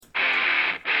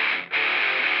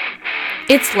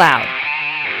It's loud.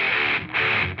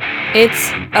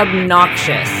 It's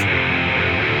obnoxious.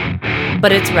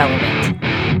 But it's relevant.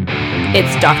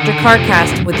 It's Dr.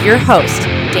 CarCast with your host,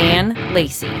 Dan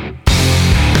Lacey.